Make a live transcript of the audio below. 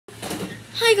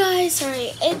Hi guys,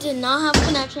 sorry, it did not have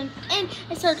connection, and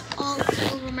it started all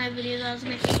over my videos. I was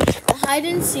making a hide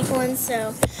and seek one,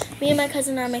 so me and my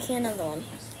cousin are making another one.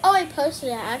 Oh, I posted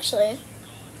it actually.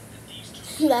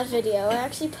 That video, I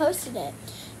actually posted it,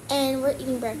 and we're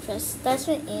eating breakfast. That's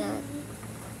my aunt.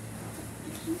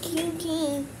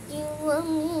 Kiki, you love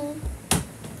me.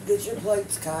 Get your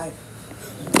plates, Kai.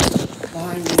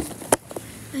 Behind you.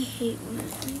 I hate when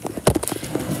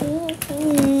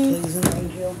Please and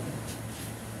thank you.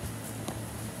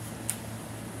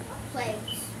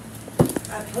 Plates.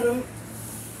 I put them,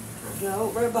 no,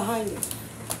 right behind you.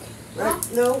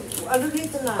 Right, no,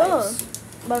 underneath the knives.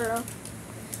 Butter.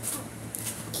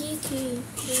 Kiki,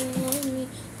 you love me.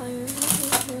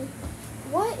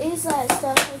 What is that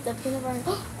stuff with the peanut butter?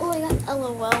 Oh, I got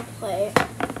LOL play.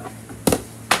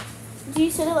 Do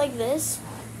you set it like this?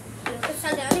 It's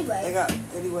not anyway. I got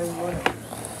anyway you want it.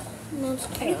 No, it's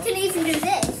You cute. can even do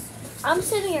this. I'm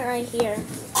sitting it right here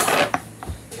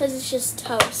because it's just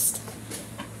toast.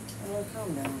 Oh,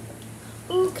 calm down.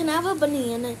 Ooh, can I have a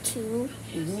banana too?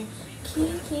 Mm-hmm.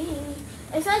 Kiki.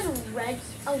 It says a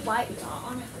white dot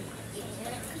on it.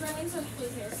 Because that makes it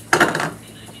focus.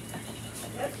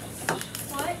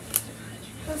 What?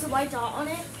 There's a white dot on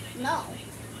it? No.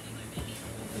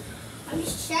 I'm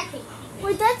just checking.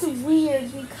 Wait, that's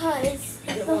weird because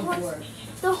Get the one whole, for it.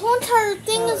 the whole entire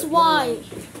thing is No, white.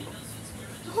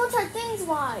 The whole entire thing is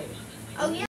white. Oh, yeah.